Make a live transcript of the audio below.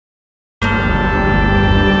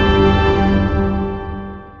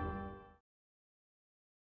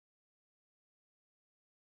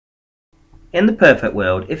In the perfect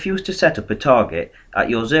world, if you was to set up a target at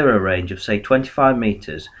your zero range of say 25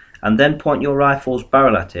 meters and then point your rifle's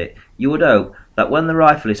barrel at it, you would hope that when the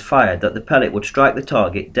rifle is fired that the pellet would strike the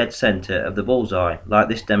target dead center of the bullseye, like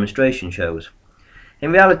this demonstration shows.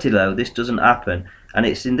 In reality though, this doesn't happen, and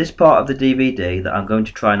it's in this part of the DVD that I'm going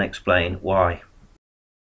to try and explain why.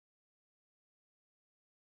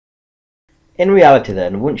 In reality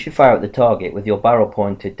then, once you fire at the target with your barrel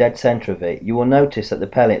pointed dead centre of it, you will notice that the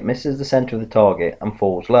pellet misses the centre of the target and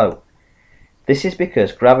falls low. This is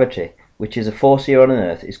because gravity, which is a force here on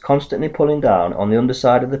Earth, is constantly pulling down on the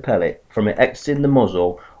underside of the pellet from it exiting the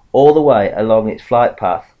muzzle all the way along its flight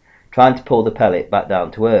path, trying to pull the pellet back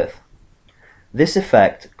down to Earth. This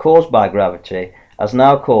effect, caused by gravity, has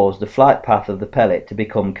now caused the flight path of the pellet to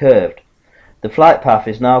become curved. The flight path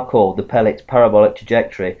is now called the pellet's parabolic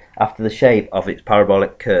trajectory after the shape of its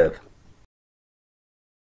parabolic curve.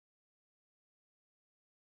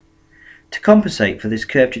 To compensate for this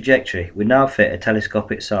curved trajectory, we now fit a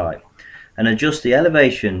telescopic sight and adjust the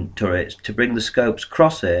elevation turrets to bring the scope's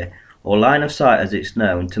crosshair, or line of sight as it's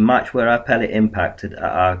known, to match where our pellet impacted at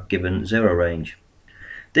our given zero range.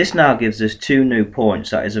 This now gives us two new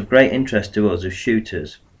points that is of great interest to us as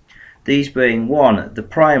shooters, these being one, the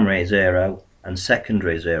primary zero, and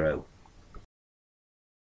secondary zero.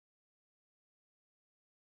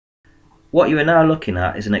 What you are now looking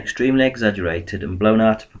at is an extremely exaggerated and blown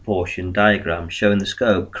out of proportion diagram showing the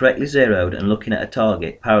scope correctly zeroed and looking at a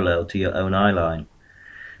target parallel to your own eye line.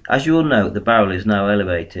 As you will note, the barrel is now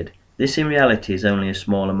elevated. This in reality is only a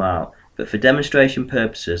small amount, but for demonstration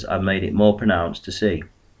purposes I've made it more pronounced to see.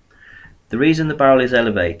 The reason the barrel is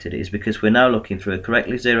elevated is because we're now looking through a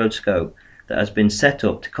correctly zeroed scope that has been set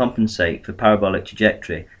up to compensate for parabolic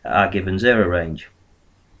trajectory at our given zero range.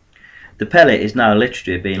 The pellet is now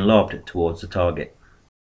literally being lobbed towards the target.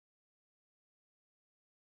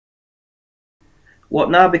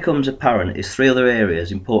 What now becomes apparent is three other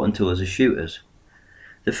areas important to us as shooters.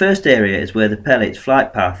 The first area is where the pellet's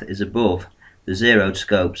flight path is above the zeroed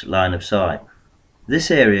scope's line of sight.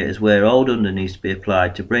 This area is where old under needs to be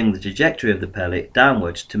applied to bring the trajectory of the pellet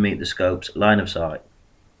downwards to meet the scope's line of sight.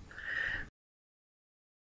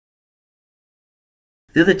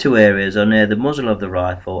 The other two areas are near the muzzle of the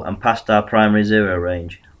rifle and past our primary zero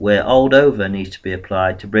range, where old over needs to be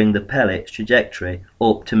applied to bring the pellet's trajectory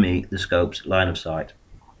up to meet the scope's line of sight.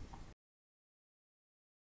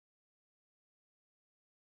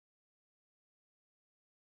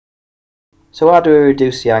 So how do we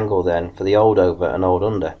reduce the angle then for the old over and old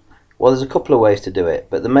under? Well, there's a couple of ways to do it,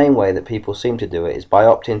 but the main way that people seem to do it is by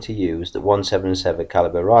opting to use the 177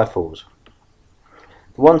 caliber rifles.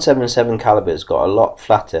 The 177 caliber's got a lot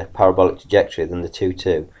flatter parabolic trajectory than the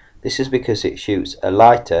 22. This is because it shoots a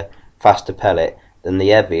lighter, faster pellet than the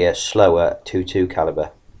heavier, slower 22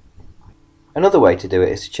 caliber. Another way to do it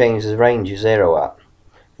is to change the range you zero at.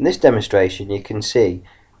 In this demonstration you can see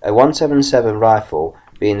a 177 rifle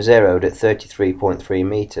being zeroed at 33.3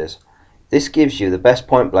 meters. This gives you the best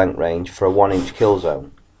point blank range for a 1-inch kill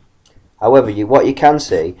zone. However, what you can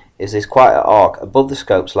see is there's quite an arc above the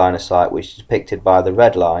scope's line of sight, which is depicted by the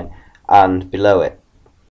red line, and below it.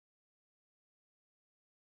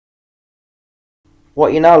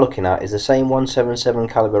 What you're now looking at is the same 177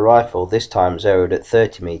 caliber rifle, this time zeroed at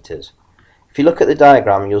 30 meters. If you look at the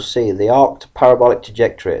diagram, you'll see the arced parabolic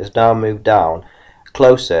trajectory has now moved down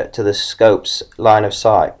closer to the scope's line of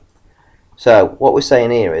sight. So what we're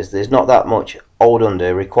saying here is there's not that much old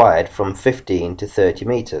under required from 15 to 30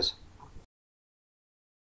 meters.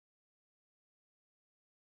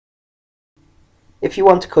 If you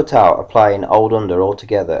want to cut out applying old under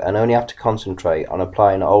altogether and only have to concentrate on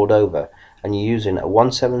applying old over, and you're using a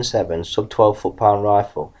 177 sub 12 foot-pound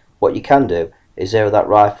rifle, what you can do is zero that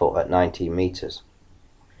rifle at 19 meters.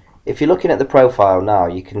 If you're looking at the profile now,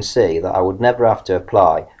 you can see that I would never have to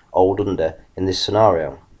apply old under in this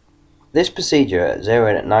scenario. This procedure at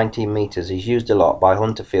zeroing at 19 meters is used a lot by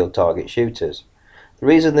hunter field target shooters. The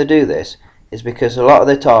reason they do this is because a lot of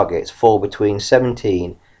their targets fall between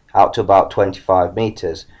 17 out to about 25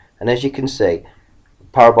 meters, and as you can see,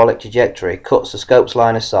 parabolic trajectory cuts the scope's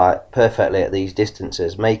line of sight perfectly at these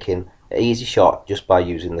distances, making an easy shot just by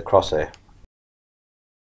using the crosshair.